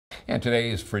And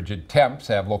today's frigid temps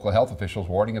have local health officials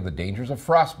warning of the dangers of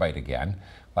frostbite again.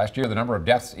 Last year, the number of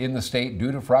deaths in the state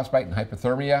due to frostbite and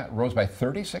hypothermia rose by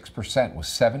 36%, with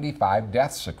 75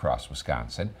 deaths across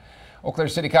Wisconsin. Eau Claire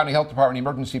City County Health Department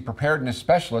Emergency Preparedness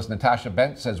Specialist Natasha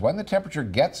Bent says when the temperature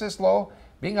gets this low,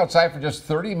 being outside for just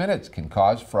 30 minutes can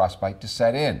cause frostbite to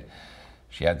set in.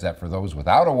 She adds that for those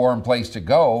without a warm place to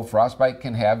go, frostbite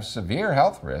can have severe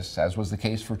health risks, as was the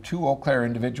case for 2 Eau Claire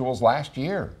individuals last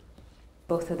year.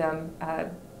 Both of them,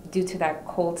 due to that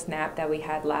cold snap that we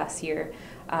had last year,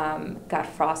 got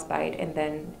frostbite, and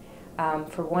then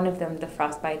for one of them, the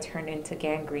frostbite turned into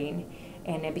gangrene,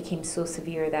 and it became so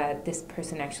severe that this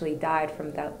person actually died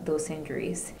from those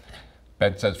injuries.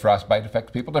 Bent says frostbite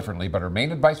affects people differently, but her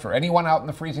main advice for anyone out in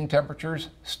the freezing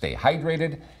temperatures: stay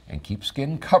hydrated and keep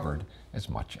skin covered as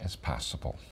much as possible.